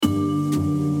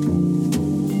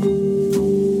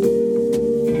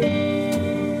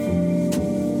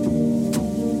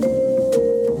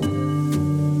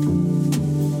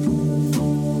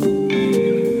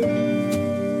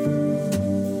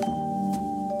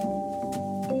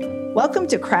Welcome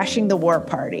to Crashing the War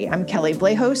Party. I'm Kelly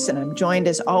Blahos, and I'm joined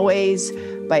as always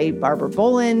by Barbara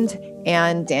Boland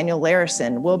and Daniel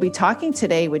Larison. We'll be talking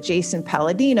today with Jason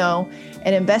Palladino,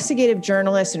 an investigative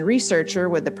journalist and researcher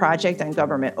with the Project on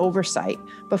Government Oversight.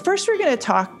 But first, we're going to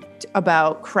talk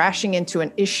about crashing into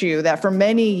an issue that for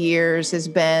many years has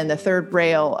been the third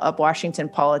rail of Washington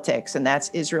politics, and that's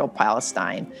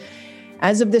Israel-Palestine.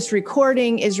 As of this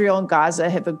recording, Israel and Gaza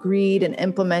have agreed and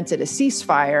implemented a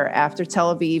ceasefire after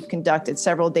Tel Aviv conducted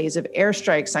several days of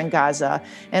airstrikes on Gaza,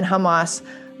 and Hamas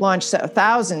launched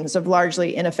thousands of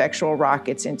largely ineffectual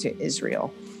rockets into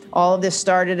Israel. All of this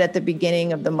started at the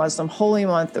beginning of the Muslim holy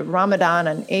month of Ramadan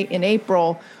in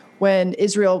April, when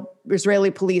Israeli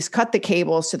police cut the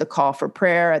cables to the call for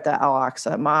prayer at the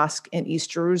Al-Aqsa Mosque in East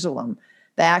Jerusalem.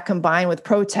 That, combined with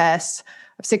protests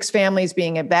of 6 families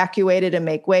being evacuated and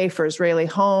make way for Israeli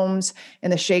homes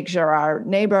in the Sheikh Jarrah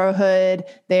neighborhood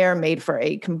there, made for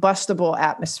a combustible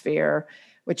atmosphere,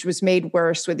 which was made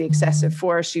worse with the excessive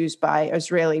force used by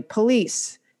Israeli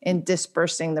police in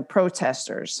dispersing the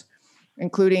protesters,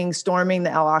 including storming the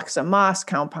Al-Aqsa Mosque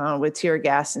compound with tear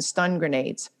gas and stun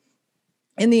grenades.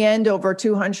 In the end, over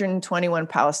 221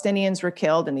 Palestinians were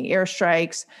killed in the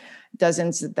airstrikes,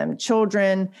 dozens of them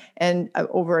children, and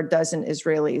over a dozen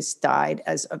Israelis died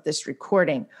as of this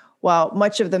recording. While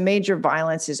much of the major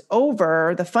violence is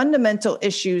over, the fundamental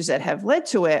issues that have led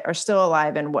to it are still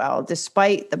alive and well,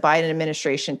 despite the Biden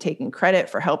administration taking credit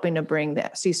for helping to bring the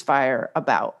ceasefire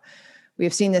about. We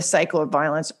have seen this cycle of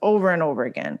violence over and over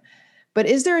again. But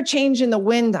is there a change in the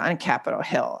wind on Capitol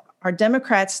Hill? Are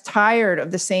Democrats tired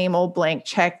of the same old blank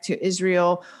check to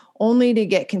Israel, only to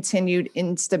get continued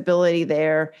instability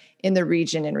there in the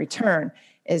region in return?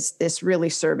 Is this really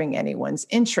serving anyone's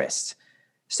interest?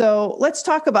 So let's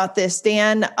talk about this,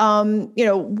 Dan.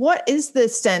 What is the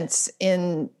sense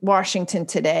in Washington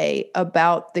today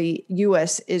about the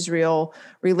U.S.-Israel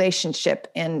relationship,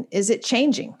 and is it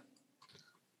changing?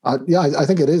 I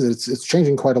think it is. It's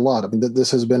changing quite a lot. I mean, this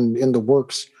has been in the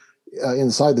works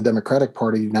inside the Democratic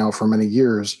Party now for many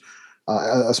years,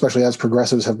 especially as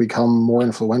progressives have become more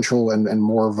influential and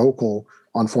more vocal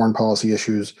on foreign policy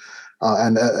issues,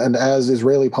 and as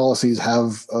Israeli policies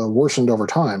have worsened over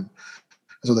time,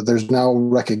 so that there's now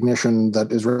recognition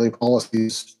that Israeli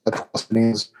policies at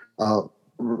Palestinians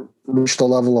reached a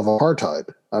level of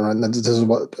apartheid. And this is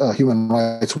what Human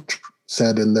Rights Watch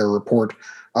said in their report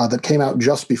that came out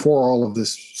just before all of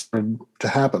this started to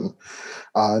happen.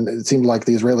 And it seemed like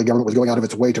the Israeli government was going out of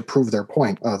its way to prove their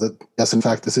point, that, yes, in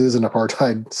fact, this is an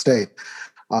apartheid state.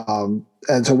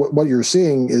 And so what you're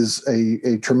seeing is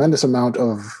a tremendous amount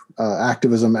of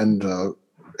activism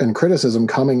and criticism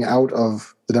coming out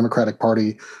of the Democratic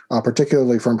Party,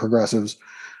 particularly from progressives,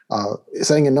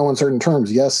 saying in no uncertain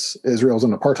terms, yes, Israel is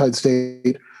an apartheid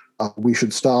state. We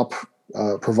should stop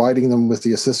providing them with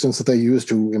the assistance that they use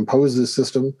to impose this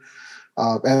system.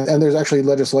 And there's actually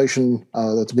legislation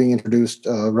that's being introduced.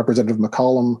 Representative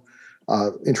McCollum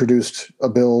introduced a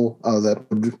bill that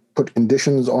would put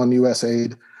conditions on U.S.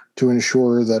 aid to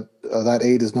ensure that that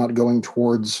aid is not going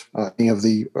towards any of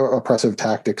the oppressive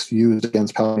tactics used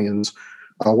against Palestinians,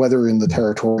 whether in the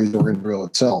territories or in Israel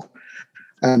itself.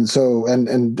 And so,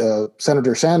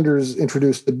 Senator Sanders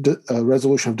introduced a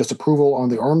resolution of disapproval on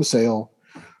the arms sale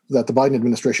that the Biden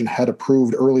administration had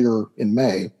approved earlier in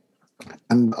May.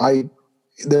 And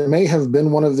there may have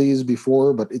been one of these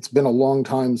before, but it's been a long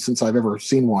time since I've ever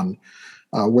seen one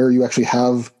where you actually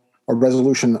have a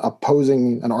resolution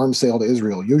opposing an arms sale to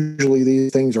Israel. Usually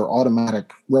these things are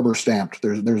automatic, rubber stamped.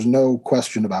 There's no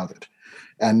question about it.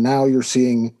 And now you're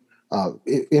seeing,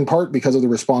 in part because of the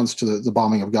response to the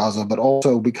bombing of Gaza, but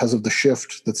also because of the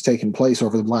shift that's taken place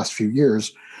over the last few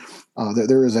years,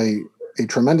 there is a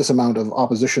tremendous amount of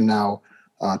opposition now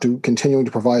to continuing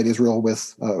to provide Israel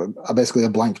with basically a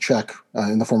blank check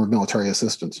in the form of military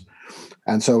assistance.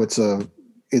 And so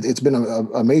it's been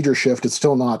a major shift. It's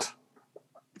still not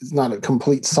a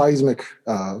complete seismic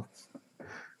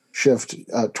shift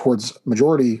towards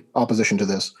majority opposition to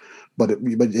this, but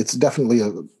it's definitely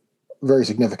very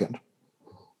significant.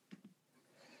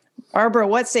 Barbara,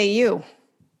 what say you?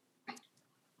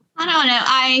 I don't know.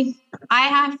 I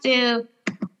have to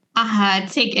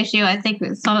take issue, I think,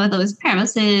 with some of those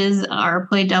premises, or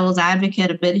play devil's advocate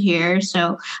a bit here.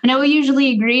 So I know we usually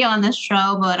agree on this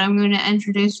show, but I'm going to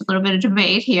introduce a little bit of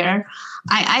debate here.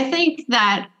 I think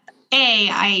that,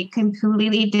 I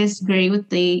completely disagree with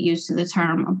the use of the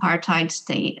term apartheid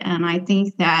state. And I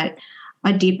think that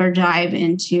a deeper dive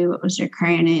into what was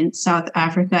occurring in South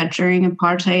Africa during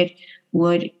apartheid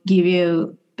would give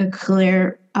you a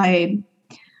clear, a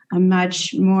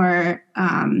much more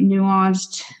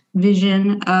nuanced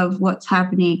vision of what's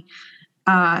happening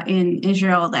in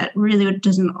Israel that really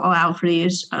doesn't allow for the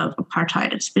use of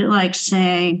apartheid. It's a bit like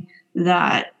saying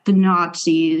that the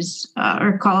Nazis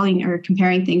are calling or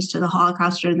comparing things to the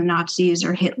Holocaust or the Nazis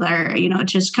or Hitler. It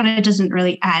just kind of doesn't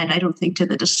really add, I don't think, to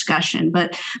the discussion.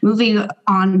 But moving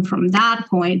on from that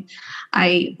point,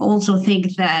 I also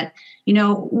think that,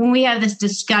 when we have this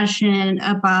discussion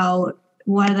about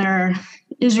whether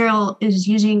Israel is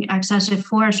using excessive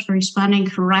force or responding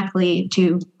correctly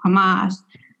to Hamas,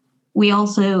 we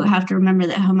also have to remember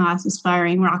that Hamas is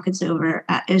firing rockets over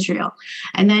at Israel.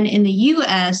 And then in the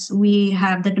U.S., we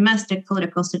have the domestic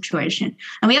political situation.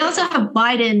 And we also have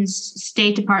Biden's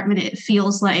State Department, it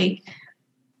feels like,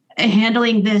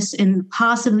 handling this in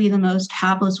possibly the most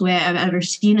hapless way I've ever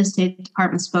seen a State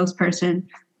Department spokesperson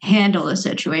handle a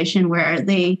situation, where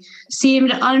they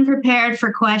seemed unprepared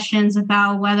for questions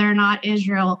about whether or not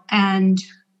Israel and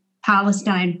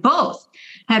Palestine both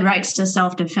had rights to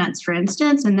self-defense, for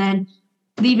instance, and then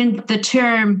even the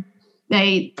term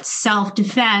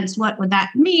self-defense, what would that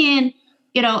mean?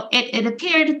 It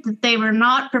appeared that they were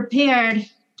not prepared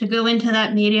to go into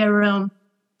that media room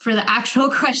for the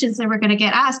actual questions they were going to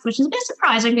get asked, which is a bit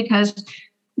surprising because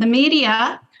the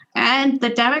media and the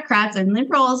Democrats and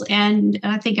liberals and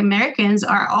I think Americans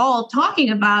are all talking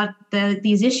about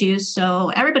these issues. So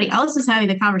everybody else is having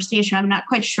the conversation. I'm not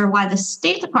quite sure why the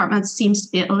State Department seems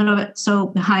to be a little bit so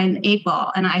behind the eight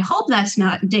ball. And I hope that's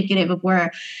not indicative of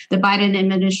where the Biden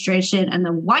administration and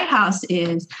the White House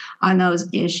is on those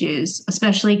issues,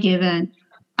 especially given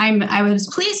I was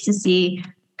pleased to see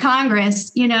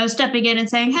Congress, stepping in and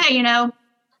saying, hey,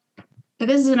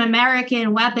 this is an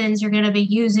American weapons you're going to be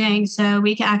using, so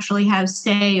we can actually have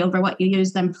say over what you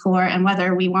use them for and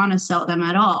whether we want to sell them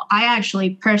at all. I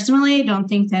actually personally don't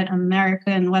think that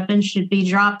American weapons should be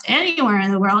dropped anywhere in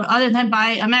the world other than by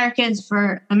Americans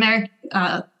for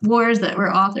wars that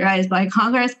were authorized by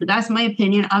Congress, but that's my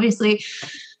opinion. Obviously,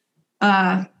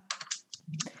 I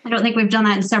don't think we've done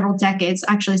that in several decades,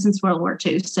 actually, since World War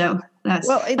II. So that's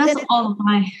all of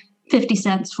my 50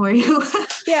 cents for you.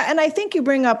 Yeah. And I think you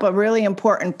bring up a really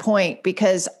important point,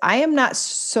 because I am not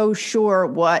so sure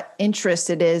what interest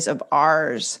it is of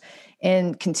ours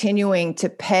in continuing to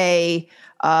pay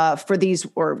for these,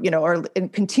 or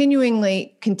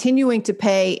continuing to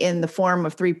pay in the form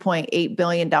of $3.8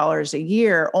 billion a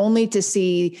year, only to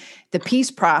see the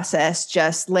peace process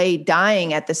just lay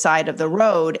dying at the side of the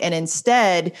road. And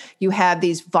instead, you have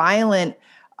these violent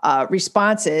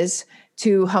responses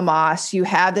to Hamas. You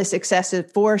have this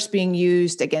excessive force being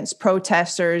used against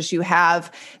protesters. You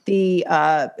have the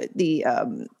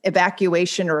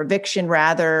evacuation or eviction,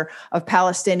 rather, of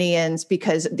Palestinians,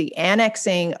 because the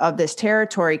annexing of this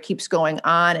territory keeps going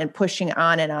on and pushing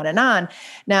on and on and on.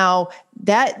 Now,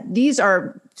 these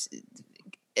are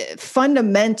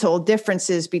fundamental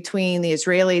differences between the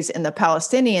Israelis and the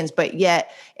Palestinians, but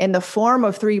yet in the form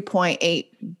of $3.8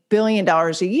 billion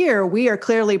a year, we are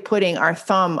clearly putting our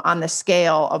thumb on the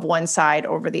scale of one side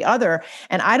over the other.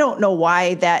 And I don't know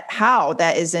how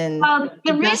that is in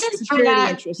the best security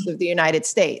interest of the United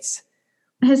States.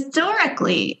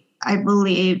 Historically, I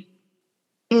believe,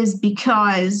 is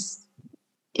because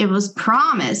it was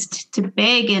promised to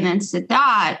Begin and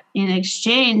Sadat in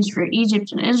exchange for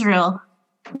Egypt and Israel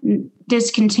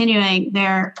discontinuing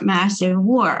their massive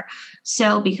war.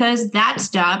 So because that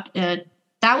stopped, that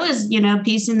was,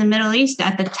 peace in the Middle East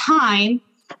at the time.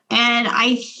 And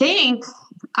I think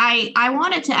I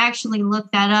wanted to actually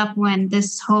look that up when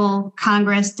this whole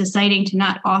Congress deciding to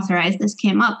not authorize this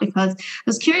came up, because I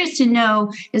was curious to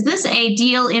know, is this a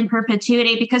deal in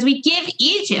perpetuity? Because we give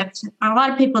Egypt, a lot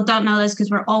of people don't know this because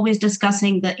we're always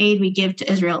discussing the aid we give to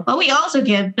Israel, but we also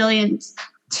give billions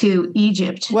to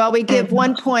Egypt. Well, we give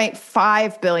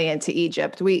 1.5 billion to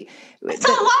Egypt. It's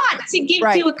a lot to give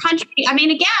to a country. I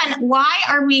mean, again, why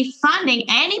are we funding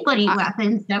anybody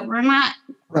weapons that we're not?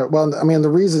 Right. Well, I mean,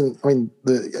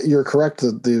 you're correct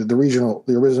that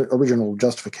the original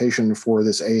justification for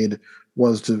this aid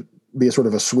was to be a sort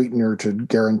of a sweetener to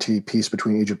guarantee peace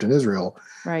between Egypt and Israel.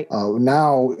 Right.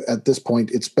 Now, at this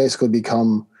point, it's basically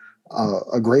become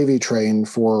a gravy train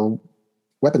for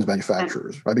weapons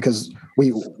manufacturers, right? Because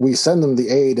we send them the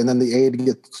aid, and then the aid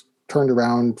gets turned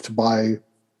around to buy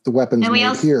the weapons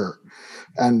made here.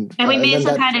 And we made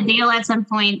some kind of deal at some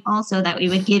point also that we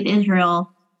would give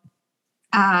Israel.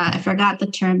 I forgot the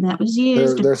term that was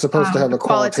used. They're supposed to have a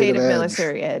qualitative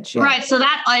military edge. Yeah. Right. So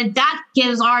that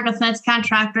gives our defense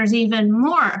contractors even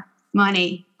more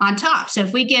money on top. So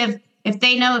if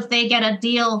they get a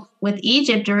deal with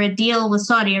Egypt or a deal with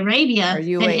Saudi Arabia,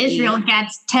 then Israel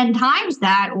gets 10 times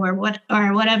that, or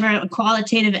whatever a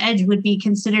qualitative edge would be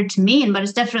considered to mean. But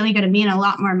it's definitely going to mean a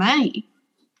lot more money.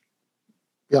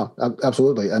 Yeah,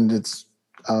 absolutely. And it's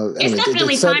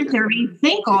definitely time to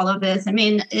rethink all of this. I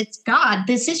mean,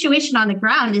 the situation on the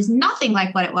ground is nothing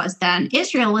like what it was then.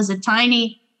 Israel was a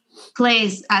tiny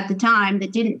place at the time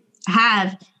that didn't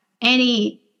have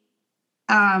any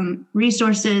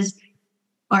resources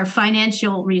or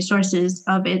financial resources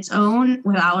of its own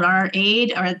without our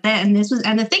aid. And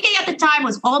the thinking at the time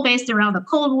was all based around the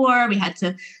Cold War. We had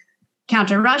to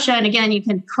counter Russia. And again, you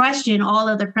can question all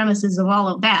of the premises of all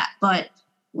of that, but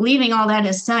leaving all that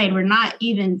aside, we're not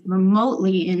even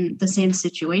remotely in the same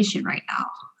situation right now.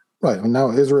 Right. And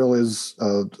now Israel is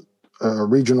a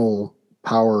regional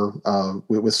power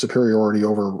with superiority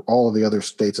over all of the other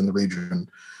states in the region.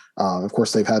 Of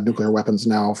course, they've had nuclear weapons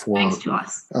now for thanks to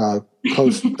us.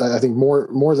 Close, I think,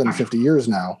 more than 50 years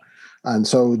now, and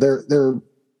so they're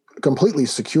completely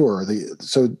secure.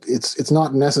 So it's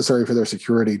not necessary for their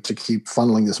security to keep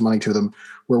funneling this money to them.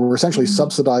 We're essentially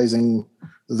subsidizing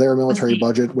their military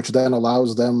budget, which then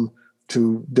allows them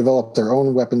to develop their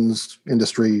own weapons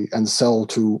industry and sell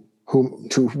to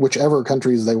whichever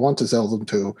countries they want to sell them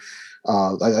to.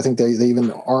 I think they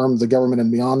even armed the government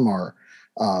in Myanmar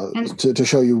to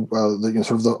show you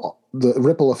the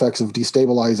ripple effects of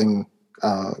destabilizing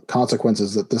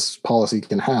consequences that this policy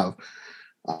can have.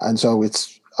 And so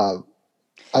it's I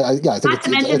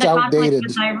think it's outdated.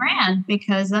 With Iran,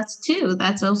 because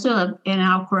that's also an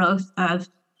outgrowth of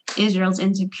Israel's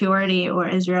insecurity or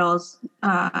Israel's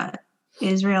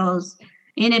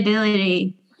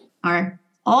inability, or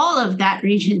all of that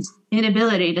region's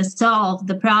inability to solve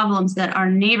the problems that our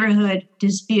neighborhood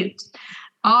disputes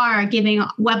are. Giving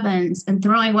weapons and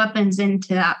throwing weapons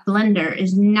into that blender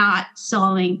is not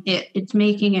solving it. It's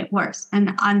making it worse.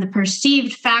 And on the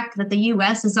perceived fact that the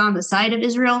U.S. is on the side of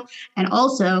Israel, and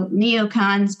also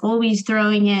neocons always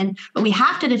throwing in, but we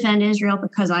have to defend Israel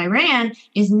because Iran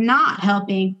is not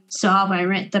helping solve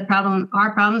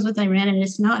our problems with Iran, and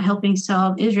it's not helping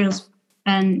solve Israel's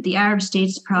and the Arab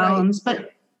states' problems. Right.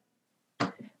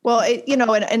 But well,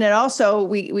 and it also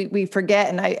we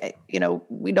forget, and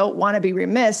we don't want to be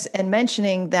remiss in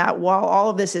mentioning that while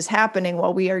all of this is happening,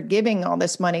 while we are giving all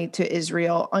this money to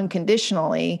Israel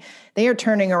unconditionally, they are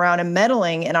turning around and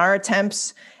meddling in our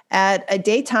attempts at a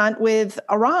détente with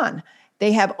Iran.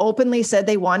 They have openly said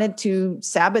they wanted to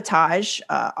sabotage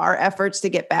our efforts to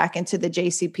get back into the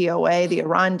JCPOA, the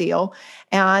Iran deal,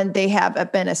 and they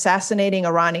have been assassinating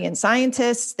Iranian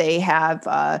scientists. They had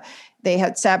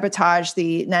sabotaged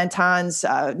the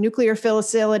Natanz nuclear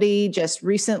facility just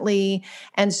recently,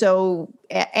 and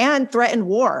threatened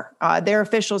war. Their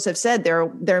officials have said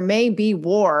there may be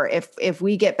war if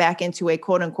we get back into a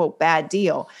quote unquote bad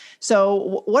deal.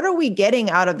 So what are we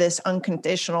getting out of this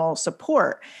unconditional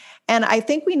support? And I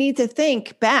think we need to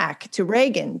think back to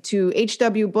Reagan, to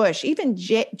H.W. Bush, even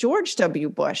George W.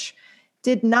 Bush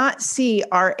did not see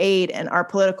our aid and our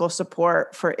political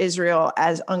support for Israel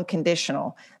as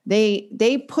unconditional.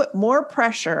 They put more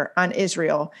pressure on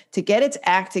Israel to get its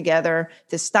act together,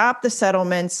 to stop the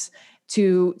settlements,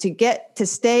 to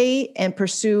stay and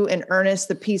pursue in earnest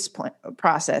the peace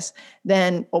process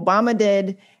than Obama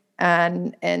did,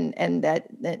 and that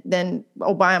then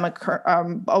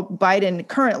Biden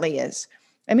currently is.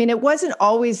 I mean, it wasn't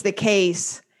always the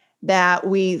case that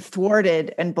we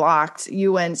thwarted and blocked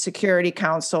UN Security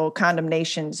Council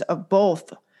condemnations of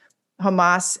both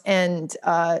Hamas and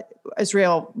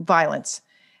Israel violence.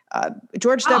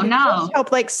 George W. Bush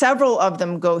helped several of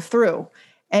them go through,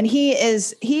 and he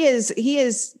is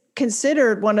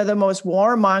considered one of the most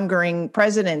warmongering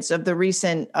presidents of the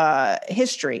recent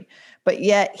history. But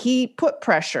yet he put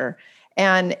pressure,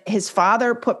 and his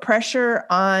father put pressure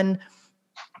on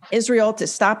Israel to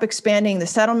stop expanding the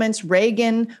settlements.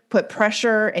 Reagan put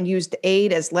pressure and used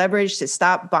aid as leverage to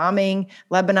stop bombing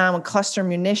Lebanon with cluster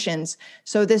munitions.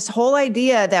 So this whole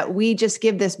idea that we just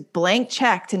give this blank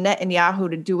check to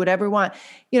Netanyahu to do whatever we want,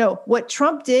 what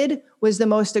Trump did was the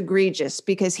most egregious,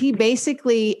 because he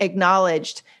basically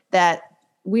acknowledged that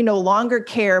we no longer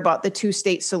care about the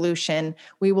two-state solution.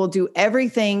 We will do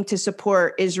everything to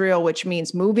support Israel, which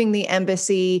means moving the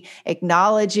embassy,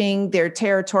 acknowledging their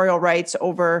territorial rights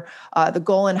over the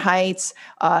Golan Heights,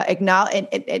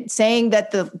 saying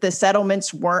that the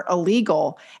settlements weren't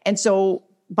illegal. And so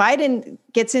Biden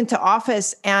gets into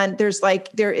office, and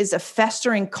there is a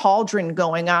festering cauldron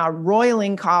going on,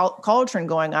 roiling cauldron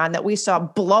going on that we saw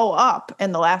blow up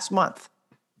in the last month.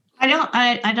 I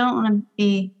don't want to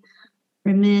be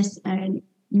remiss and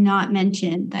not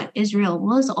mention that Israel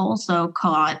was also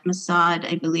caught, Mossad,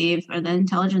 I believe, or the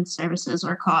intelligence services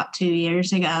were caught 2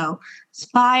 years ago,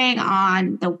 spying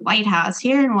on the White House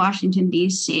here in Washington,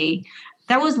 D.C.,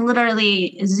 there was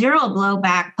literally zero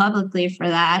blowback publicly for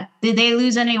that. Did they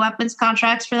lose any weapons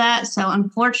contracts for that? So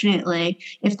unfortunately,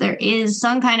 if there is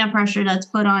some kind of pressure that's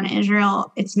put on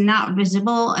Israel, it's not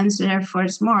visible, and so therefore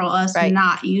it's more or less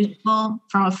not useful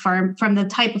from the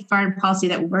type of foreign policy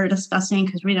that we're discussing,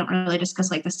 because we don't really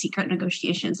discuss like the secret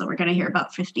negotiations that we're going to hear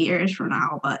about 50 years from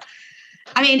now. But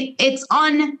I mean, it's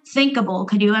unthinkable.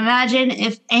 Could you imagine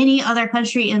if any other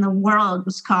country in the world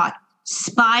was caught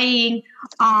spying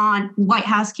on White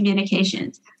House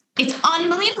communications? It's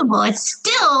unbelievable. It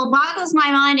still boggles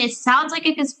my mind. It sounds like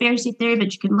a conspiracy theory,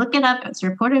 but you can look it up. It's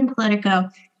reported in Politico.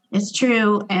 It's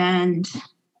true. And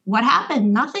what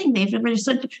happened? Nothing.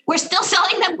 We're still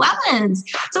selling them weapons.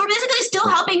 So we're basically still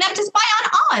helping them to spy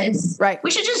on us. Right.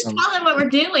 We should just tell them what we're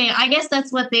doing. I guess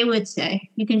that's what they would say.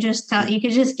 You can just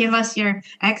give us your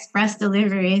express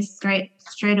delivery straight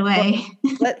away.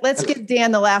 Well, let's give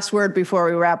Dan the last word before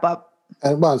we wrap up.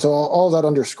 And well, so all that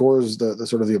underscores the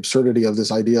sort of the absurdity of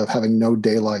this idea of having no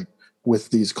daylight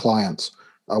with these clients,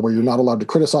 where you're not allowed to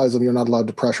criticize them, you're not allowed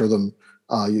to pressure them.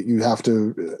 You have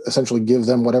to essentially give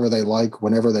them whatever they like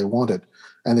whenever they want it,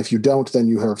 and if you don't, then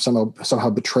you have somehow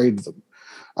betrayed them.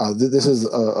 This is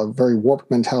a very warped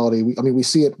mentality. We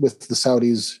see it with the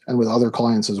Saudis and with other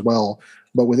clients as well,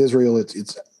 but with Israel,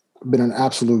 it's been an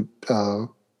absolute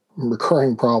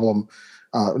recurring problem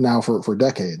now for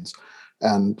decades.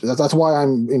 And that's why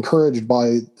I'm encouraged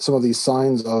by some of these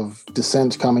signs of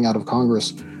dissent coming out of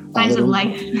Congress. Signs of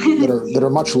life. that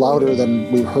are much louder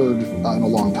than we've heard in a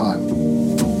long time.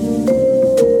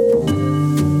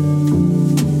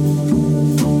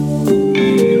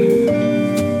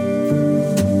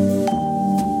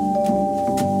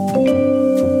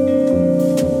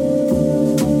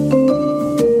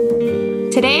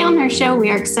 Today on our show, we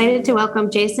are excited to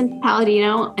welcome Jason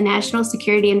Palladino, a national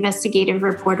security investigative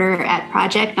reporter at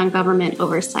Project on Government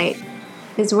Oversight.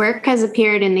 His work has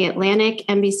appeared in The Atlantic,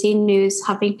 NBC News,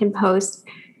 Huffington Post,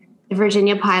 The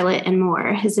Virginia Pilot, and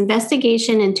more. His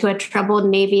investigation into a troubled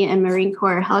Navy and Marine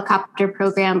Corps helicopter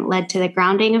program led to the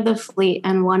grounding of the fleet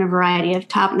and won a variety of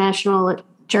top national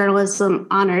journalism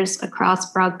honors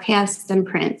across broadcast and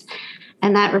print.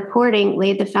 And that reporting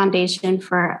laid the foundation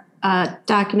for a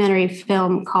documentary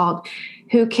film called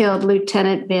Who Killed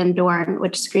Lieutenant Van Dorn,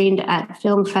 which screened at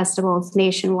film festivals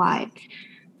nationwide.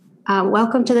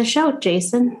 Welcome to the show,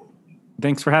 Jason.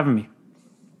 Thanks for having me.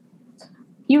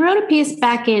 You wrote a piece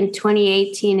back in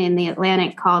 2018 in The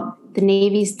Atlantic called The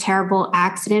Navy's Terrible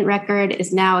Accident Record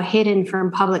is Now Hidden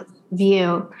from Public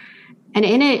View. And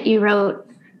in it, you wrote,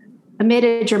 amid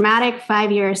a dramatic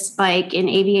 5-year spike in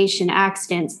aviation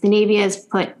accidents, the Navy has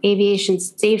put aviation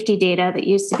safety data that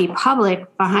used to be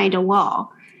public behind a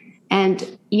wall.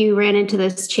 And you ran into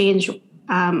this change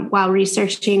while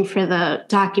researching for the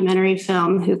documentary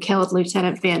film Who Killed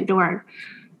Lieutenant Van Dorn.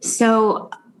 So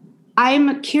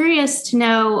I'm curious to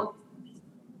know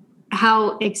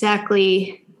how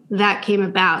exactly that came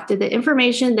about. Did the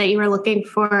information that you were looking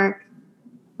for,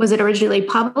 was it originally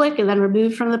public and then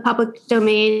removed from the public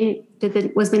domain?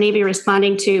 Was the Navy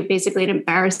responding to basically an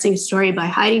embarrassing story by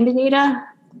hiding the data?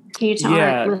 Can you tell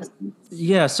our listeners?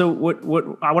 Yeah. So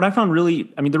what I found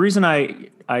really, the reason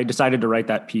I decided to write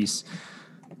that piece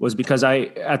was because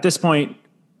at this point,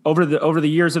 over the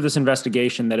years of this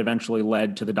investigation that eventually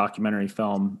led to the documentary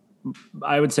film,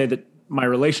 I would say that my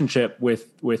relationship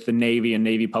with the Navy and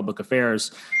Navy public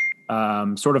affairs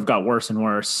sort of got worse and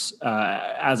worse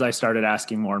as I started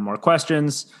asking more and more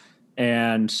questions.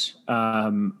 And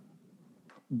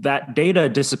that data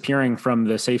disappearing from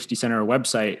the Safety Center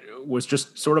website was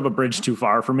just sort of a bridge too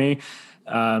far for me.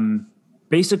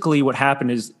 Basically, what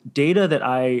happened is data that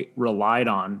I relied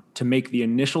on to make the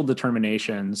initial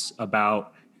determinations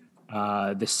about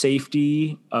the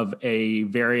safety of a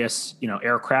various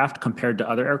aircraft compared to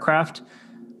other aircraft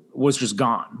was just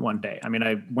gone one day.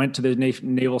 I went to the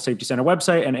Naval Safety Center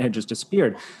website and it had just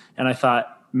disappeared. And I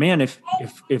thought, man, if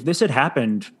this had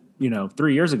happened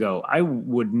 3 years ago, I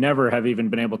would never have even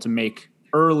been able to make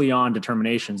early on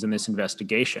determinations in this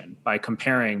investigation by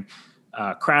comparing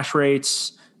crash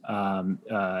rates and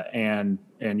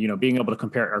being able to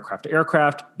compare aircraft to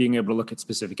aircraft, being able to look at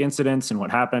specific incidents and what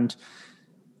happened.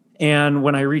 And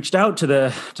when I reached out to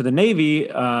the Navy,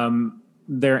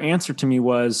 their answer to me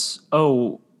was,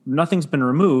 "Oh, nothing's been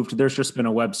removed. There's just been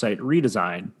a website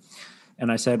redesign."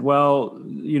 And I said, well,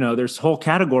 there's whole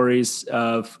categories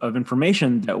of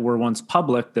information that were once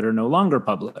public that are no longer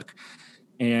public.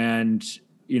 And,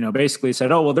 basically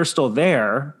said, oh, well, they're still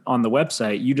there on the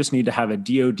website. You just need to have a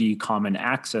DoD common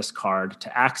access card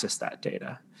to access that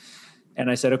data. And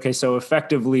I said, okay, so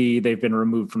effectively they've been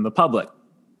removed from the public.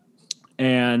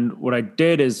 And what I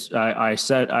did is I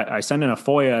sent in a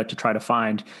FOIA to try to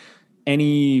find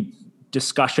any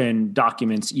discussion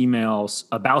documents, emails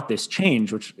about this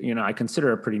change, which, I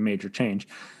consider a pretty major change.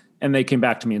 And they came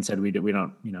back to me and said, we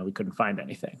couldn't find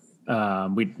anything.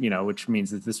 Which means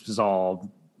that this was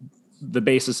all the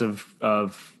basis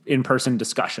of in-person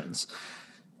discussions.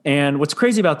 And what's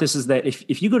crazy about this is that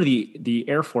if you go to the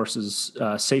Air Force's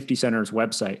Safety Center's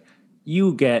website,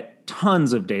 you get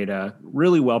tons of data,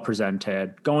 really well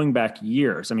presented, going back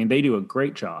years. I mean, they do a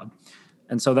great job.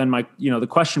 And so then the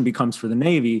question becomes for the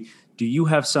Navy, do you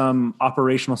have some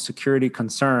operational security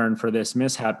concern for this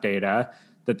mishap data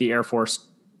that the Air Force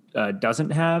doesn't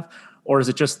have? Or is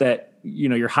it just that,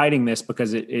 you're hiding this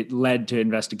because it led to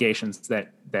investigations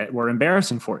that were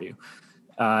embarrassing for you?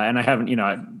 And I haven't,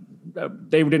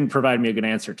 they didn't provide me a good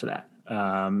answer to that,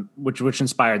 which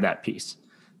inspired that piece.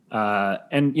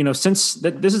 And since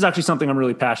this is actually something I'm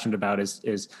really passionate about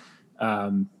is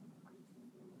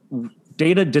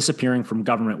data disappearing from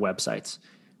government websites.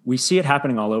 We see it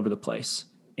happening all over the place.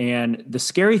 And the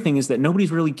scary thing is that nobody's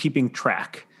really keeping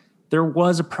track. There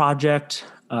was a project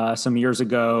some years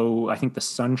ago, I think the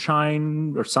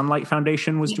Sunshine or Sunlight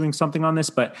Foundation was doing something on this,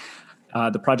 but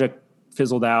the project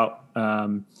fizzled out.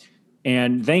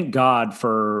 And thank God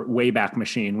for Wayback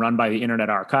Machine, run by the Internet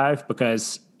Archive,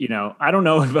 because I don't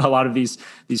know if a lot of these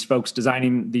folks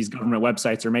designing these government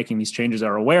websites or making these changes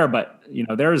are aware, but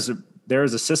there is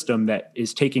a system that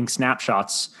is taking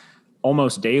snapshots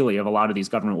almost daily of a lot of these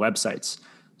government websites.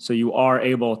 So you are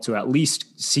able to at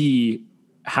least see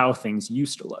how things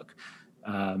used to look.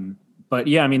 But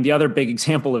yeah, I mean, the other big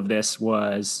example of this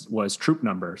was troop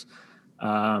numbers.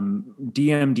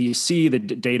 DMDC, the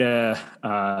data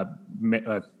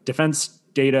defense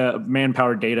data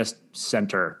manpower data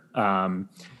center,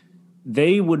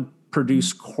 they would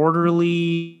produce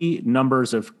quarterly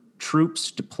numbers of troops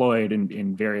deployed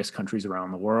in various countries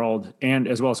around the world, and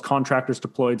as well as contractors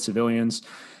deployed, civilians,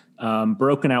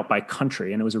 broken out by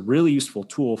country. And it was a really useful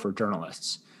tool for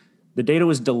journalists. The data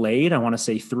was delayed, I want to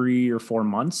say 3 or 4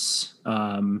 months,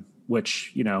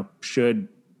 which, should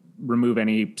remove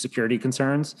any security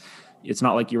concerns. It's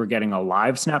not like you were getting a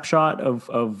live snapshot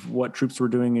of what troops were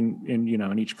doing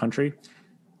in each country.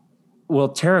 Well,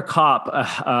 Tara Kopp,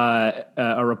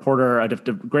 a reporter, a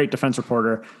great defense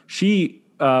reporter, she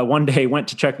one day went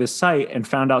to check this site and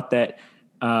found out that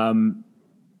in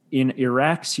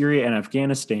Iraq, Syria, and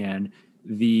Afghanistan,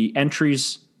 the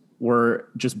entries were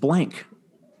just blank.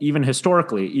 Even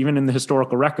historically, even in the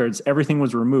historical records, everything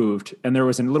was removed, and there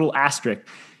was a little asterisk.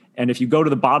 And if you go to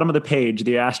the bottom of the page,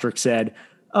 the asterisk said,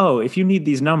 "Oh, if you need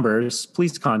these numbers,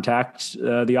 please contact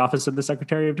the Office of the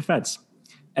Secretary of Defense."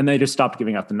 And they just stopped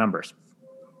giving out the numbers.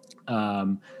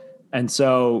 And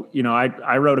so,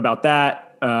 I wrote about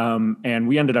that, and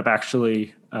we ended up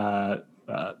actually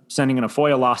sending in a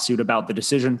FOIA lawsuit about the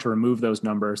decision to remove those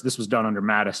numbers. This was done under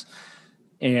Mattis.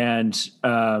 And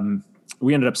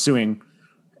we ended up suing.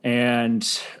 And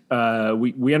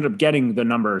we ended up getting the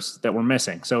numbers that were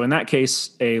missing. So in that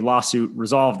case, a lawsuit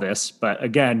resolved this. But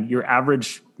again, your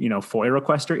average, FOIA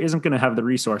requester isn't going to have the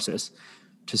resources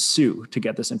to sue to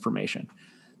get this information.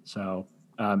 So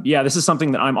this is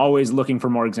something that I'm always looking for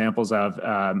more examples of.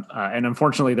 And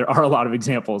unfortunately, there are a lot of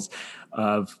examples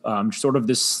of sort of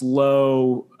this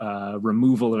slow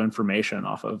removal of information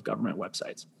off of government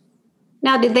websites.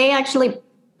 Now, did they actually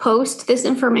post this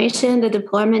information, the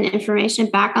deployment information,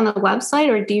 back on the website,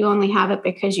 or do you only have it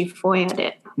because you FOIA'd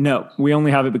it? No, we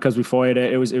only have it because we FOIA'd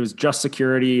it. It was Just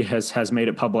Security has made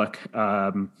it public.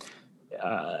 And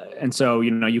so,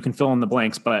 you can fill in the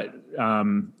blanks, but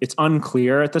it's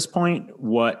unclear at this point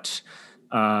what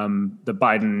the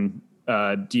Biden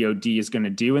DOD is going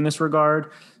to do in this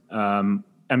regard.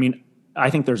 I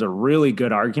think there's a really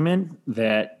good argument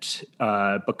that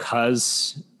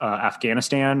because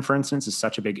Afghanistan, for instance, is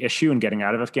such a big issue and getting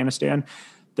out of Afghanistan,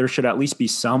 there should at least be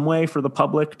some way for the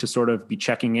public to sort of be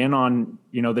checking in on,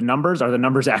 the numbers. Are the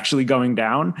numbers actually going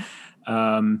down?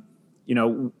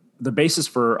 The basis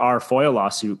for our FOIA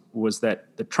lawsuit was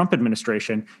that the Trump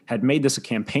administration had made this a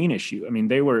campaign issue. I mean,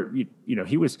 they were,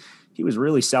 he was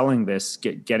really selling this,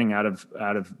 getting out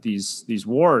of these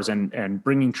wars and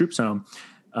bringing troops home.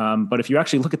 But if you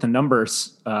actually look at the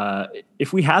numbers,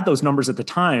 if we had those numbers at the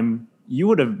time, you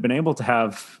would have been able to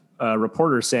have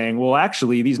reporters saying, well,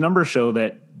 actually, these numbers show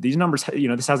that these numbers,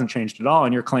 this hasn't changed at all.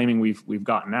 And you're claiming we've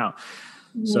gotten out.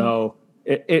 Mm-hmm. So,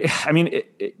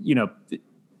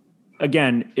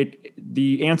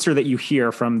 the answer that you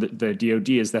hear from the DOD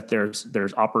is that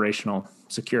there's operational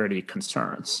security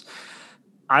concerns.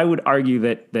 I would argue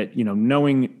that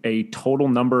knowing a total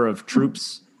number of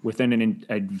troops within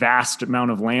a vast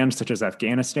amount of land, such as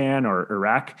Afghanistan or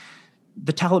Iraq,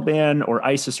 the Taliban or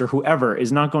ISIS or whoever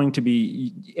is not going to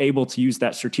be able to use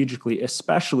that strategically,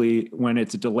 especially when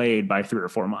it's delayed by 3 or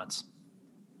 4 months.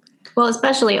 Well,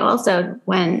 especially also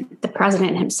when the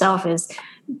president himself is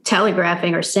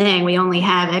telegraphing or saying we only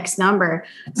have X number.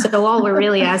 So all we're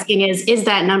really asking is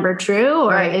that number true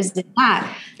or is it not?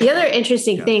 The other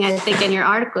interesting thing I think in your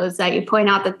article is that you point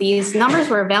out that these numbers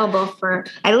were available for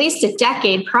at least a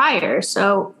decade prior.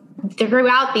 So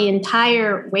throughout the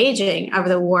entire waging of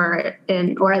the war,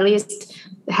 or at least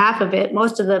half of it,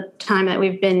 most of the time that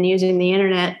we've been using the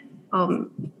internet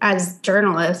as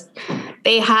journalists,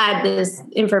 they had this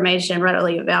information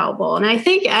readily available. And I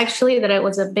think actually that it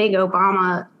was a big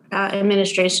Obama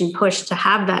administration push to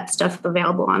have that stuff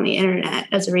available on the internet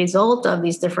as a result of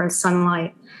these different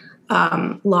sunlight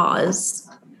laws.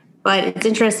 But it's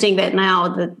interesting that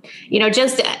now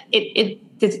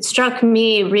it struck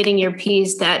me reading your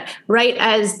piece that right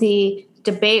as the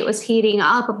debate was heating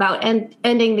up about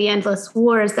ending the endless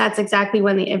wars, that's exactly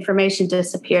when the information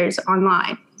disappears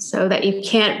online, so that you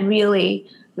can't really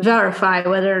verify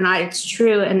whether or not it's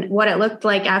true. And what it looked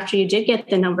like after you did get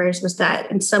the numbers was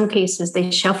that in some cases they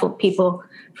shuffled people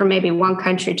from maybe one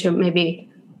country to maybe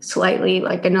slightly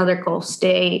like another Gulf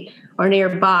state or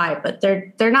nearby, but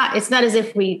they're not, it's not as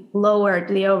if we lowered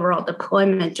the overall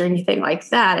deployment or anything like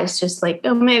that. It's just like,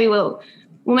 oh, maybe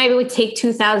we take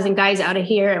 2,000 guys out of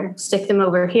here and stick them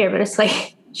over here. But it's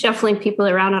like shuffling people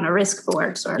around on a risk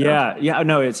board, sort of. Yeah.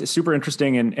 No, it's super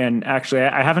interesting. And actually,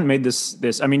 I haven't made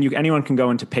this. I mean, anyone can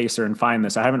go into Pacer and find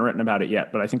this. I haven't written about it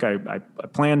yet, but I think I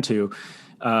plan to.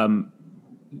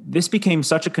 This became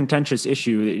such a contentious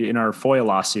issue in our FOIA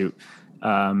lawsuit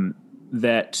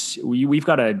that we've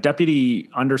got a deputy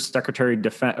undersecretary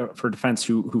for defense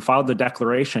who filed the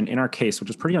declaration in our case, which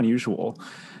is pretty unusual.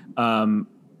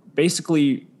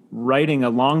 Basically writing a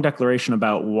long declaration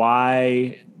about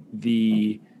why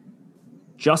the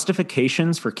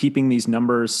justifications for keeping these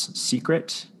numbers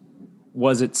secret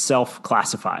was itself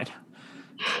classified.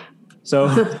 So,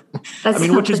 I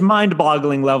mean, which is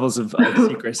mind-boggling levels of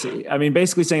secrecy. I mean,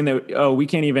 basically saying that, we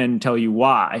can't even tell you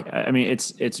why. I mean,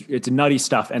 it's nutty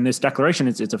stuff. And this declaration,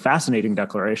 it's a fascinating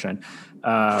declaration.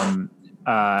 And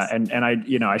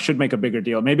I should make a bigger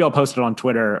deal. Maybe I'll post it on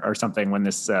Twitter or something when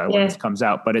this comes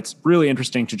out. But it's really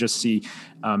interesting to just see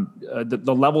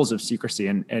the levels of secrecy.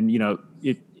 And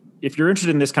if you're interested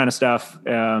in this kind of stuff,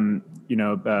 Steve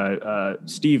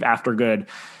Aftergood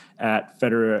at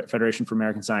Federation for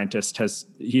American Scientists has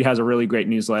a really great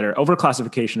newsletter.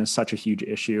 Overclassification is such a huge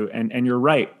issue, and you're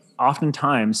right.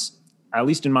 Oftentimes, at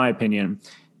least in my opinion,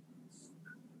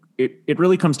 it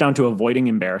really comes down to avoiding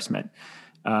embarrassment.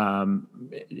 The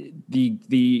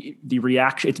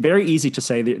reaction, it's very easy to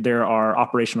say that there are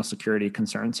operational security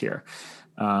concerns here.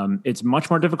 It's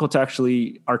much more difficult to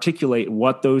actually articulate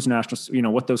what those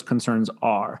what those concerns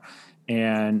are.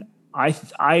 And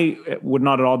I would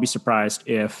not at all be surprised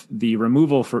if the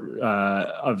removal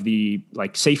of the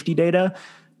safety data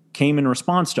came in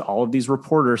response to all of these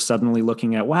reporters suddenly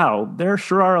looking at, wow, there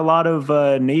sure are a lot of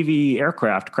Navy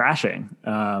aircraft crashing.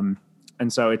 And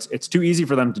so it's too easy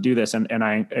for them to do this. And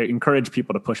I encourage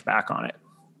people to push back on it.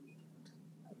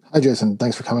 Hi, Jason.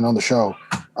 Thanks for coming on the show.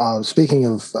 Speaking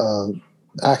of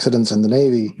accidents in the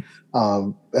Navy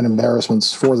and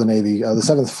embarrassments for the Navy, the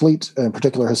Seventh Fleet in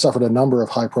particular has suffered a number of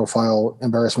high-profile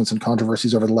embarrassments and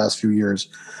controversies over the last few years,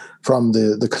 from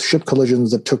the ship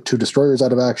collisions that took 2 destroyers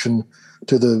out of action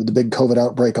to the big COVID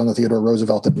outbreak on the Theodore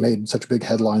Roosevelt that made such big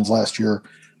headlines last year.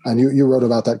 And you wrote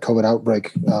about that COVID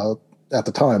outbreak at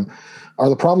the time. Are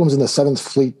the problems in the Seventh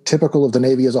Fleet typical of the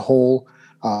Navy as a whole?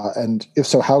 And if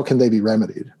so, how can they be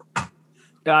remedied?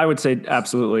 I would say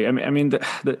absolutely. I mean,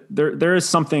 there is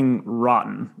something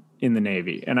rotten in the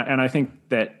Navy, and I think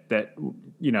that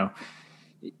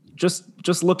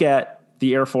just look at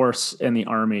the Air Force and the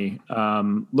Army.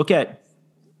 Look at,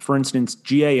 for instance,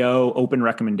 GAO open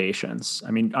recommendations.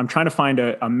 I mean, I'm trying to find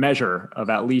a measure of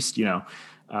at least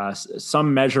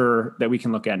some measure that we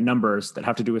can look at, numbers that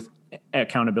have to do with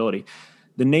accountability.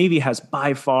 The Navy has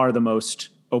by far the most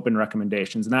open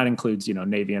recommendations, and that includes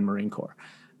Navy and Marine Corps.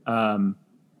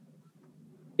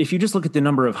 If you just look at the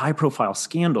number of high-profile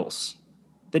scandals,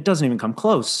 that doesn't even come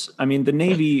close. I mean, the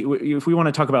Navy, if we want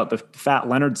to talk about the Fat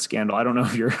Leonard scandal, I don't know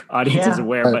if your audience is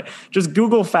aware, but just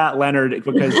Google Fat Leonard,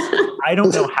 because I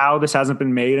don't know how this hasn't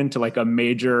been made into a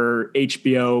major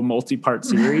HBO multi-part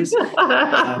series.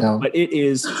 But it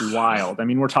is wild. I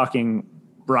mean, we're talking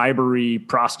bribery,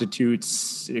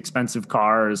 prostitutes, expensive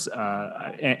cars,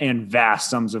 and vast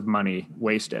sums of money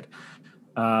wasted.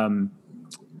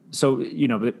 So,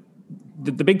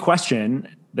 the big question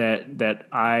that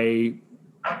I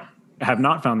have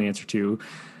not found the answer to.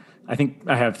 I think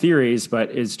I have theories,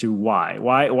 but as to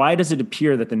why does it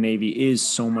appear that the Navy is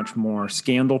so much more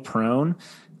scandal prone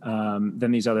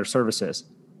than these other services?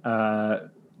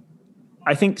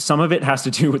 I think some of it has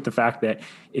to do with the fact that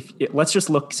let's just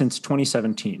look since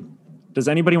 2017. Does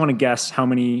anybody want to guess how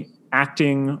many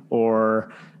acting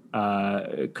or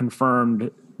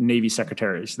confirmed Navy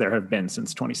secretaries there have been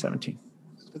since 2017?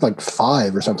 Like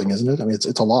 5 or something, isn't it? I mean, it's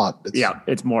a lot.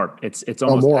 It's more. It's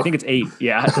almost. More. I think it's 8.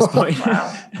 Yeah, at this point.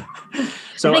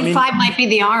 So I think 5 might be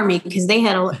the Army because they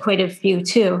had quite a few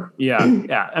too.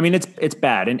 Yeah. I mean, it's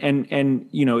bad, and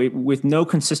with no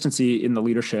consistency in the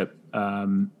leadership,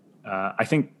 I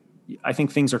think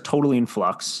things are totally in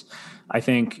flux. I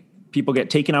think people get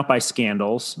taken out by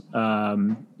scandals.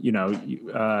 I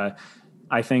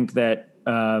think that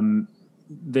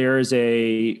there is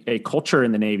a culture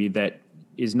in the Navy that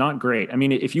is not great. I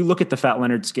mean, if you look at the Fat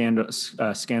Leonard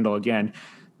scandal again,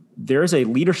 there is a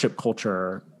leadership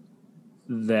culture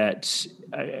that,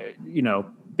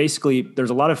 basically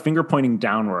there's a lot of finger pointing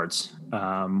downwards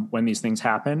when these things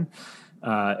happen.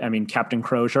 I mean, Captain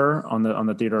Crozier on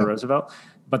the Theodore Roosevelt,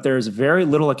 but there's very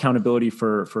little accountability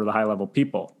for the high level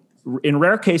people. In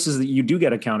rare cases that you do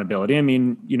get accountability. I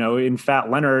mean, in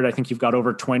Fat Leonard, I think you've got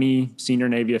over 20 senior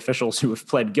Navy officials who have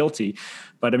pled guilty,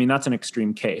 but I mean, that's an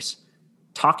extreme case.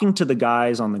 Talking to the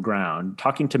guys on the ground,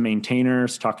 talking to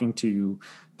maintainers, talking to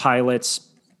pilots,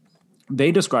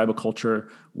 they describe a culture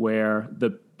where the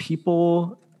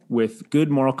people with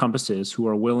good moral compasses who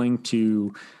are willing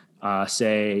to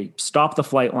say, stop the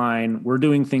flight line, we're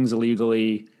doing things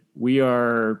illegally, we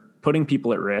are putting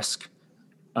people at risk.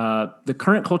 The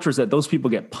current culture is that those people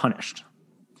get punished.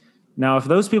 Now, if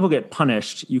those people get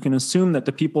punished, you can assume that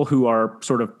the people who are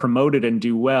sort of promoted and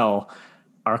do well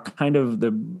are kind of the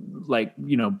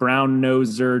brown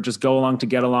noser, just go along to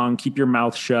get along, keep your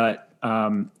mouth shut.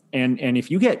 And if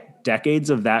you get decades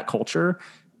of that culture,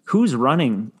 who's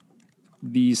running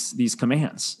these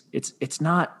commands? It's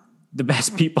not the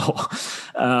best people.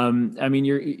 I mean,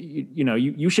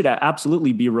 you should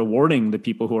absolutely be rewarding the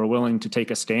people who are willing to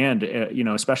take a stand,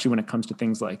 especially when it comes to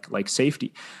things like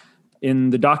safety.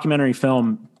 In the documentary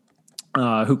film,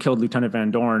 Who Killed Lieutenant Van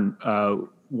Dorn,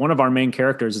 one of our main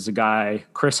characters is a guy,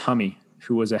 Chris Hummey,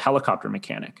 who was a helicopter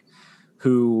mechanic,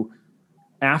 who,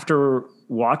 after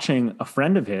watching a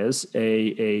friend of his,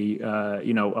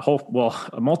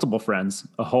 multiple friends,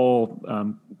 a whole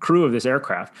crew of this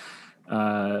aircraft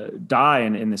die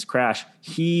in this crash,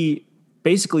 he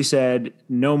basically said,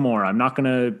 "No more. I'm not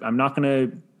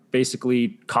gonna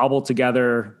basically cobble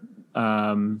together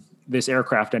this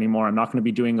aircraft anymore. I'm not going to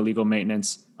be doing illegal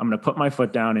maintenance. I'm going to put my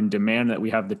foot down and demand that we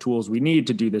have the tools we need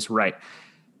to do this right."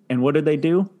 And what did they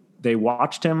do? They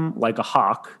watched him like a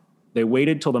hawk. They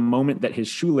waited till the moment that his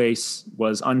shoelace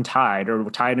was untied or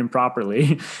tied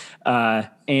improperly,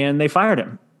 and they fired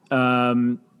him.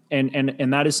 And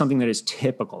that is something that is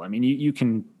typical. I mean, you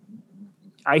can.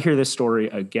 I hear this story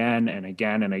again and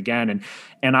again and again,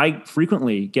 and I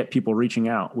frequently get people reaching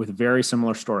out with very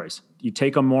similar stories. You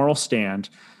take a moral stand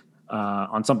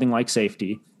on something like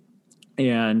safety,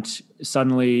 and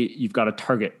suddenly you've got a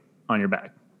target on your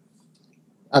back.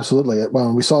 Absolutely.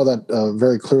 Well, we saw that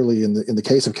very clearly in the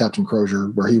case of Captain Crozier,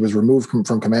 where he was removed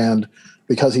from command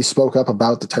because he spoke up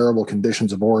about the terrible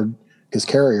conditions aboard his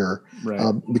carrier,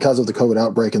 right, because of the COVID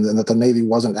outbreak, and that the Navy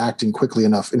wasn't acting quickly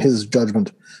enough, in his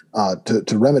judgment,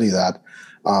 to remedy that.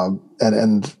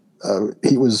 And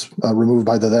he was removed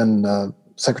by the then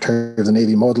Secretary of the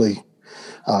Navy, Maudley,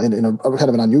 in a kind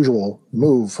of an unusual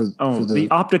move for the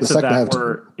optics of that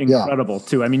were incredible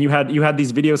too. I mean, you had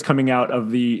these videos coming out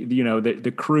of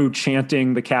the crew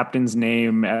chanting the captain's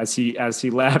name as he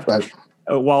left, right,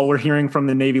 while we're hearing from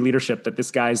the Navy leadership that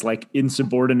this guy's like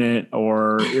insubordinate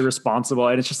or irresponsible,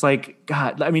 and it's just like,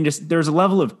 God. I mean, just there's a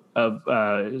level of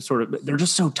sort of, they're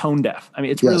just so tone deaf. I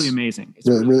mean, it's really amazing. It's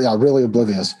really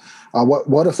oblivious.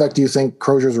 What effect do you think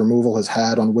Crozier's removal has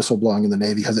had on whistleblowing in the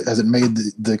Navy? Has it made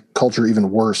the culture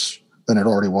even worse than it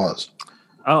already was?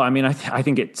 Oh, I mean, I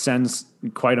think it sends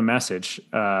quite a message.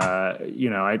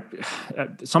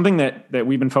 Something that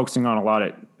we've been focusing on a lot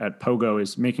at Pogo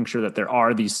is making sure that there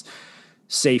are these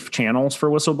safe channels for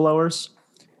whistleblowers.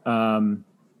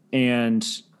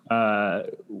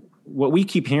 What we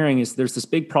keep hearing is there's this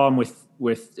big problem with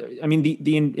I mean,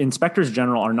 the inspectors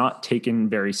general are not taken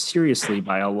very seriously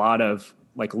by a lot of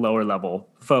like lower level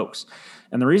folks.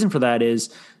 And the reason for that is,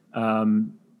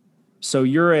 so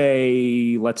you're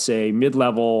let's say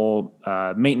mid-level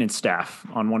maintenance staff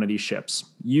on one of these ships.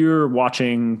 You're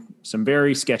watching some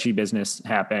very sketchy business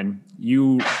happen.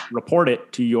 You report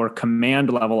it to your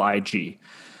command level IG.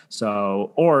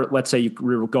 So, or let's say you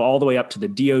go all the way up to the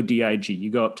DODIG, you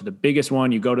go up to the biggest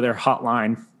one, you go to their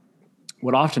hotline.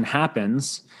 What often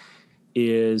happens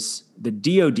is the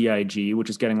DODIG, which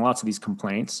is getting lots of these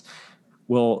complaints,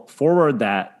 will forward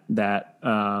that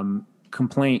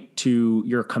complaint to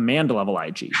your command level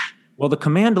IG. Well, the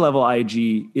command level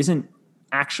IG isn't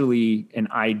actually an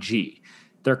IG.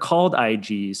 They're called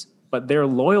IGs, but their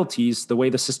loyalties, the way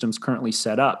the system's currently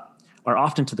set up, are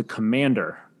often to the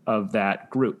commander of that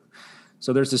group.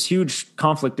 So there's this huge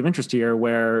conflict of interest here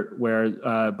where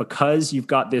because you've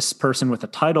got this person with a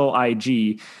title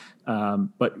IG,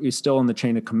 but is still in the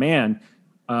chain of command,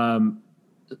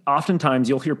 oftentimes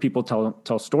you'll hear people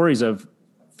tell stories of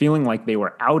feeling like they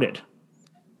were outed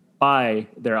by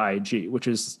their IG, which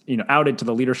is, outed to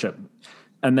the leadership.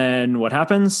 And then what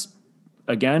happens?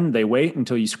 Again, they wait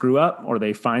until you screw up or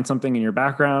they find something in your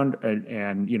background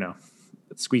and the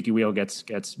squeaky wheel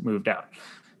gets moved out.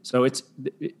 So it's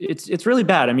really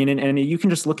bad. I mean, and you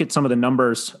can just look at some of the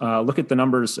numbers, look at the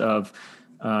numbers of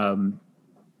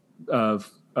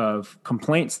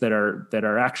complaints that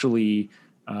are actually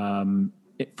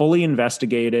fully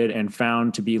investigated and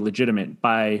found to be legitimate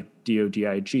by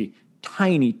DODIG.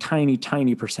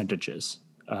 Tiny percentages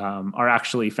are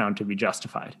actually found to be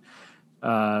justified.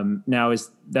 Now,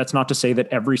 that's not to say that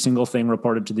every single thing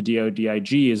reported to the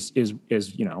DODIG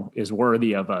is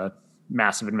worthy of a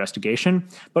massive investigation,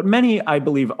 but many, I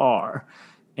believe, are.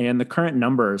 And the current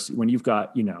numbers, when you've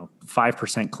got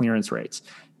 5% clearance rates,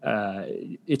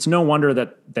 it's no wonder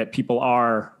that people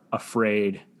are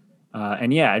afraid.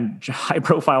 And high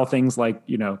profile things like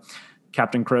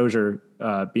Captain Crozier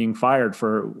being fired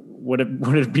for what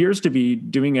it appears to be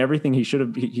doing everything he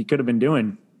could have been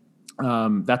doing.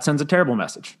 That sends a terrible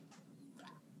message.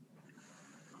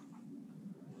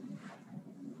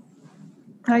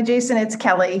 Hi, Jason, it's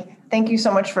Kelly. Thank you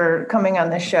so much for coming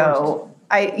on the show.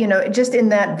 Just in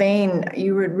that vein,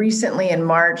 you recently in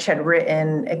March had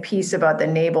written a piece about the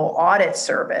Naval Audit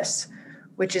Service,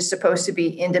 which is supposed to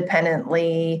be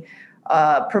independently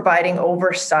providing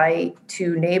oversight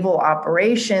to naval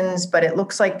operations, but it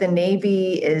looks like the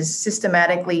Navy is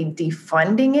systematically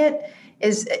defunding it.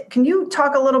 Can you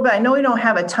talk a little bit? I know we don't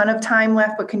have a ton of time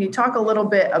left, but can you talk a little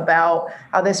bit about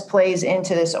how this plays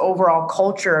into this overall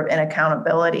culture of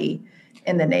inaccountability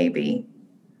in the Navy?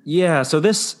 Yeah, so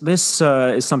this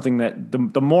is something that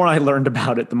the more I learned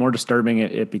about it, the more disturbing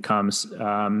it becomes.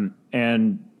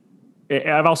 And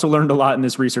I've also learned a lot in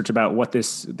this research about what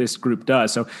this group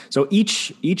does. So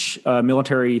each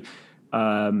military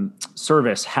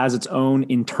service has its own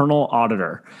internal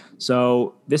auditor.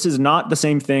 So this is not the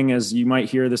same thing as you might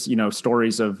hear this,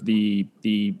 stories of the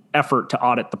effort to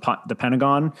audit the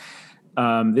Pentagon.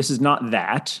 This is not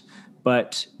that,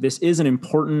 but this is an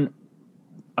important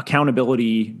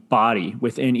accountability body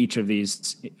within each of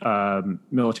these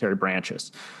military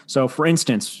branches. So, for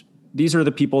instance, these are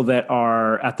the people that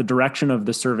are at the direction of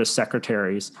the service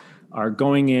secretaries, are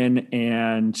going in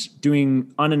and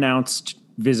doing unannounced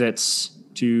visits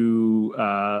to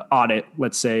audit,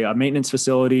 let's say, a maintenance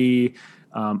facility,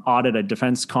 audit a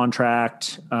defense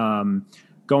contract,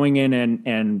 going in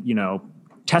and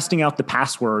testing out the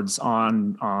passwords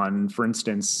on for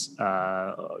instance,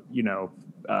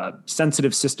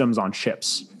 sensitive systems on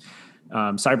ships,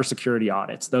 cybersecurity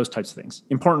audits, those types of things.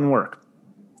 Important work.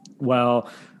 Well,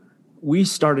 we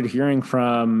started hearing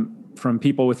from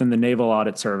people within the Naval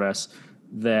Audit Service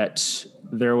that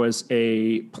there was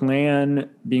a plan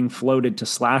being floated to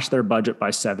slash their budget by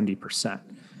 70%.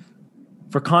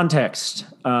 For context,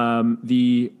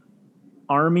 the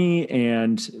Army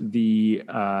and the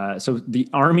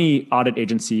Army Audit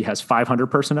Agency has 500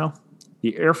 personnel.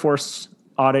 The Air Force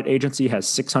Audit Agency has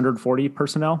 640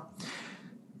 personnel.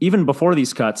 Even before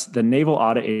these cuts, the Naval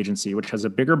Audit Agency, which has a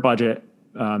bigger budget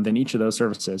than each of those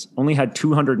services, only had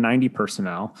 290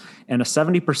 personnel, and a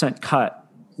 70% cut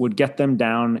would get them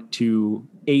down to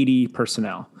 80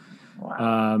 personnel.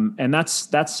 Wow. And that's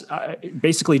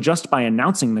basically just by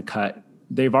announcing the cut,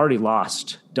 they've already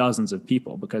lost dozens of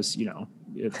people because,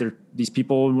 if these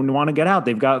people want to get out,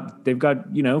 they've got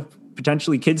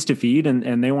potentially kids to feed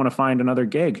and they want to find another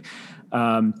gig.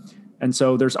 And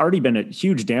so there's already been a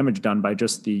huge damage done by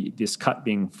just this cut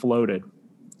being floated.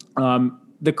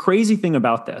 The crazy thing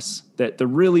about this, that the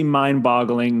really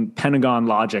mind-boggling Pentagon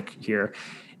logic here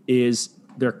is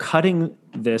they're cutting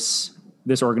this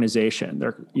organization.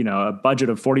 They're, a budget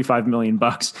of $45 million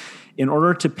in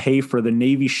order to pay for the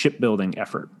Navy shipbuilding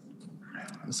effort.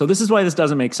 So this is why this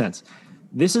doesn't make sense.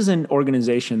 This is an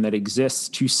organization that exists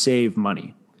to save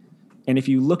money. And if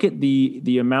you look at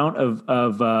the amount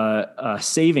of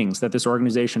savings that this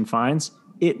organization finds,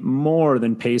 it more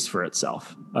than pays for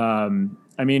itself.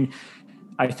 I mean,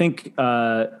 I think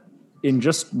in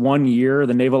just 1 year,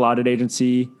 the Naval Audit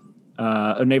Agency,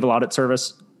 Naval Audit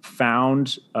Service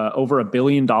found over $1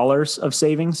 billion of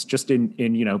savings just in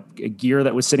gear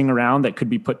that was sitting around that could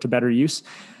be put to better use.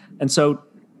 And so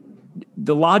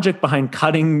the logic behind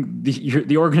cutting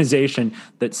the organization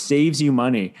that saves you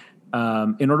money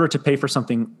in order to pay for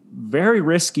something very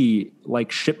risky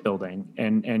like shipbuilding,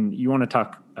 and you want to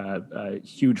talk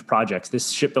huge projects,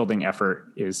 this shipbuilding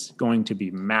effort is going to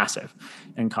be massive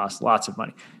and cost lots of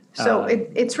money. So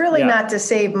it's really not to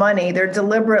save money. They're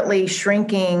deliberately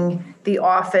shrinking the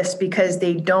office because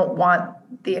they don't want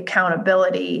the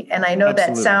accountability. And I know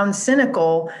Absolutely. that sounds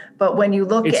cynical, but when you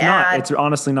look it's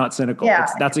honestly not cynical. Yeah,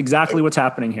 that's exactly what's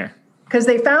happening here. Because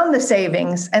they found the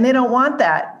savings and they don't want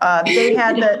that. They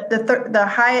had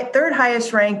the third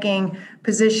highest ranking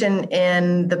position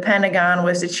in the Pentagon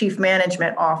was the chief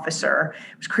management officer.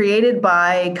 It was created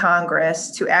by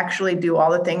Congress to actually do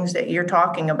all the things that you're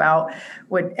talking about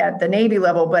at the Navy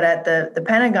level, but at the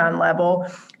Pentagon level.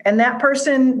 And that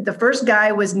person, the first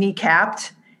guy was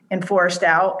kneecapped and forced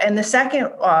out. And the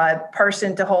second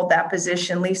person to hold that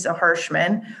position, Lisa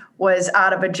Hirschman, was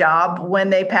out of a job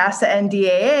when they passed the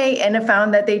NDAA, and it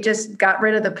found that they just got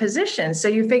rid of the position. So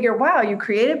you figure, wow, you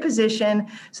created a position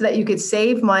so that you could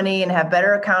save money and have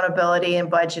better accountability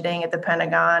and budgeting at the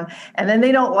Pentagon. And then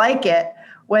they don't like it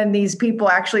when these people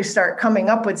actually start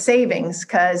coming up with savings,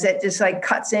 because it just like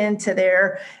cuts into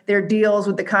their deals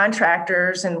with the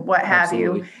contractors and what have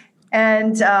Absolutely. you.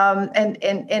 And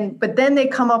but then they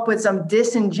come up with some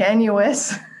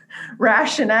disingenuous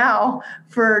rationale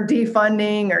for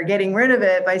defunding or getting rid of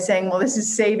it by saying, well, this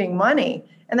is saving money.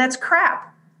 And that's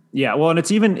crap. Yeah, well, and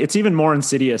it's even more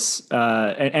insidious.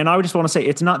 And I would just want to say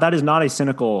that is not a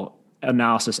cynical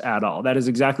analysis at all. That is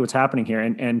exactly what's happening here.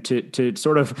 And to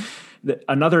sort of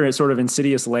another sort of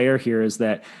insidious layer here is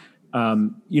that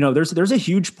there's a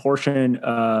huge portion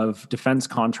of defense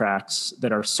contracts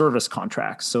that are service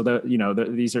contracts. So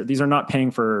these are not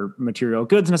paying for material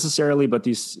goods necessarily, but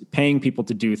these paying people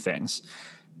to do things.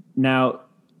 Now,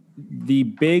 the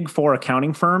big four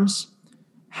accounting firms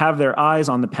have their eyes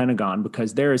on the Pentagon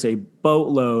because there is a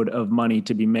boatload of money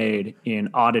to be made in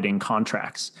auditing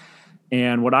contracts.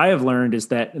 And what I have learned is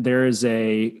that there is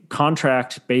a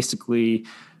contract basically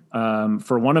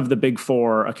for one of the big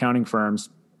four accounting firms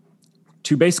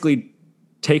to basically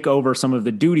take over some of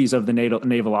the duties of the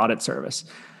Naval Audit Service.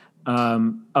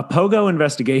 A POGO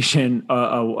investigation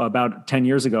about 10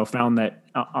 years ago found that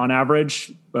on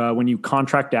average, when you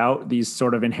contract out these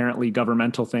sort of inherently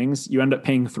governmental things, you end up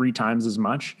paying 3 times as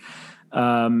much,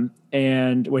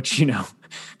 and which,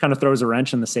 kind of throws a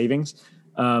wrench in the savings.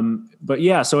 But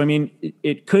yeah, so I mean,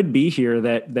 it could be here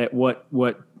that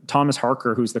what Thomas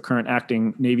Harker, who's the current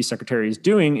acting Navy Secretary, is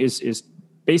doing is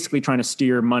basically trying to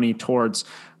steer money towards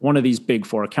one of these big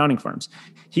four accounting firms.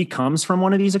 He comes from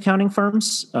one of these accounting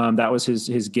firms. That was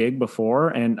his gig before.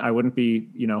 And I wouldn't be,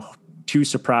 too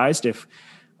surprised if,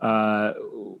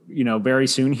 very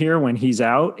soon here when he's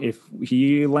out, if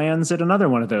he lands at another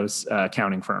one of those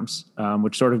accounting firms,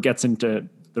 which sort of gets into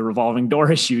the revolving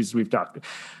door issues we've talked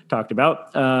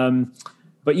about.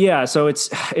 But yeah, so it's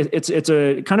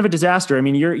a kind of a disaster. I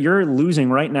mean, you're losing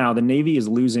right now. The Navy is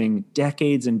losing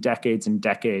decades and decades and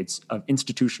decades of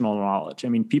institutional knowledge. I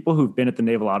mean, people who've been at the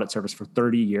Naval Audit Service for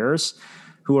 30 years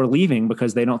who are leaving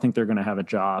because they don't think they're going to have a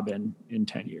job in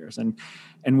 10 years.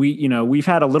 And we've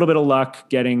had a little bit of luck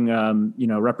getting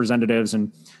representatives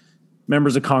and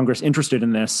members of Congress interested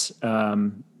in this.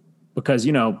 Because,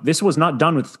 this was not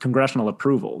done with congressional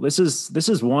approval. This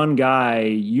is one guy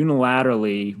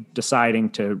unilaterally deciding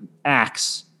to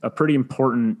axe a pretty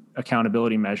important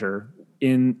accountability measure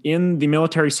in the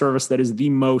military service that is the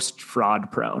most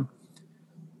fraud prone.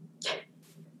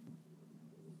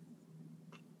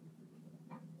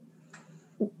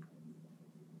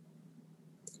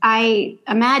 I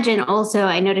imagine also,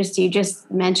 I noticed you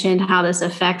just mentioned how this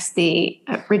affects the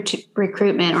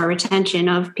recruitment or retention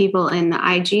of people in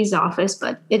the IG's office,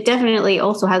 but it definitely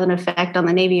also has an effect on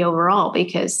the Navy overall,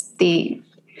 because dealing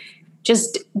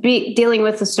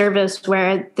with the service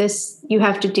where you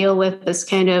have to deal with this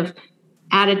kind of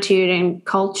attitude and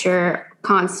culture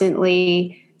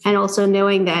constantly, and also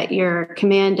knowing that your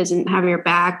command doesn't have your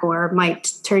back or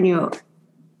might turn you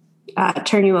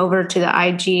over to the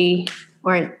IG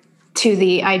or to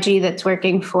the IG that's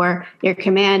working for your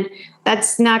command,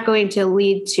 that's not going to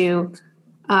lead to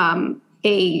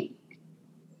a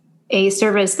a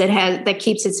service that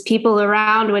keeps its people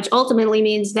around, which ultimately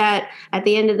means that at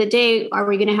the end of the day, are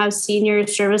we going to have senior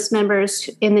service members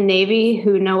in the Navy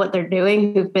who know what they're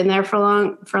doing, who've been there for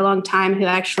a long time, who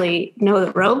actually know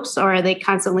the ropes, or are they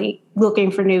constantly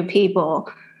looking for new people?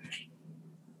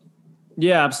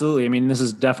 Yeah, absolutely. I mean, this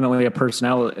is definitely a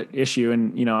personnel issue.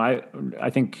 And, I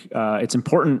think it's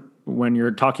important when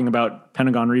you're talking about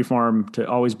Pentagon reform to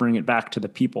always bring it back to the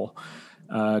people.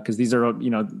 Because these are,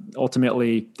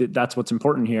 ultimately that's what's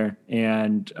important here.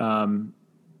 And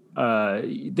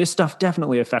this stuff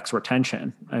definitely affects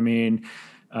retention. I mean,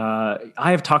 I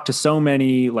have talked to so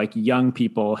many like young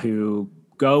people who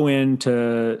go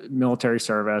into military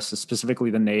service, specifically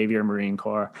the Navy or Marine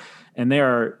Corps, and they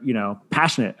are,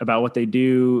 passionate about what they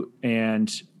do,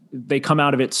 and they come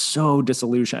out of it so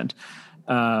disillusioned.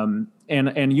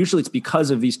 And usually it's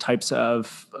because of these types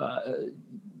of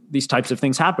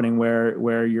things happening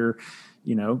where you're,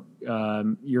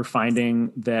 you're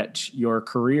finding that your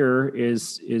career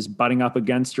is butting up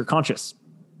against your conscience.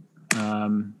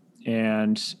 And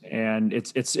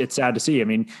it's sad to see. I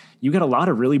mean, you get a lot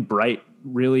of really bright,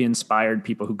 really inspired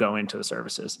people who go into the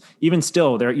services. Even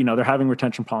still, they're having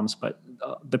retention problems, but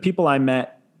the people I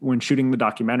met when shooting the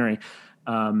documentary,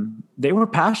 they were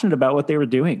passionate about what they were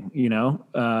doing.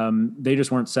 They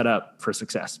just weren't set up for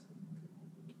success.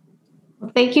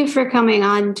 Thank you for coming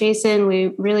on, Jason. We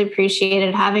really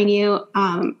appreciated having you.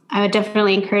 I would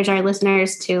definitely encourage our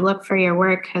listeners to look for your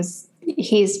work, because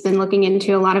he's been looking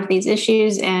into a lot of these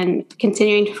issues and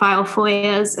continuing to file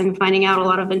FOIAs and finding out a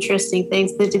lot of interesting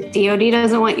things that the DoD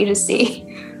doesn't want you to see.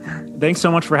 Thanks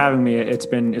so much for having me. It's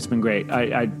been great.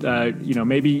 I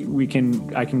maybe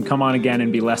I can come on again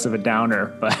and be less of a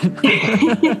downer, but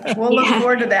we'll look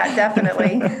forward to that.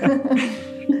 Definitely.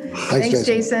 Thanks,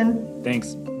 Jason.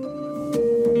 Thanks.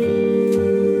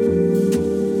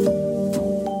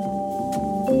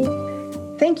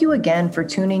 Thank you again for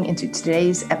tuning into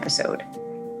today's episode.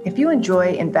 If you enjoy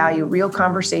and value real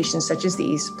conversations such as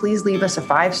these, please leave us a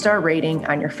 5-star rating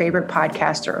on your favorite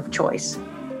podcaster of choice.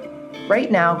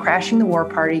 Right now, Crashing the War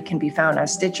Party can be found on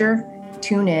Stitcher,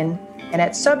 TuneIn, and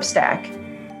at Substack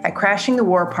at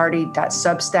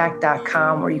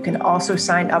crashingthewarparty.substack.com, where you can also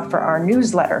sign up for our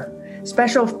newsletter.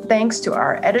 Special thanks to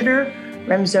our editor,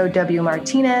 Remzo W.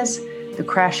 Martinez, the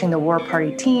Crashing the War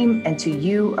Party team, and to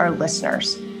you, our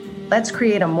listeners. Let's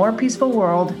create a more peaceful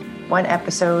world, one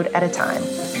episode at a time.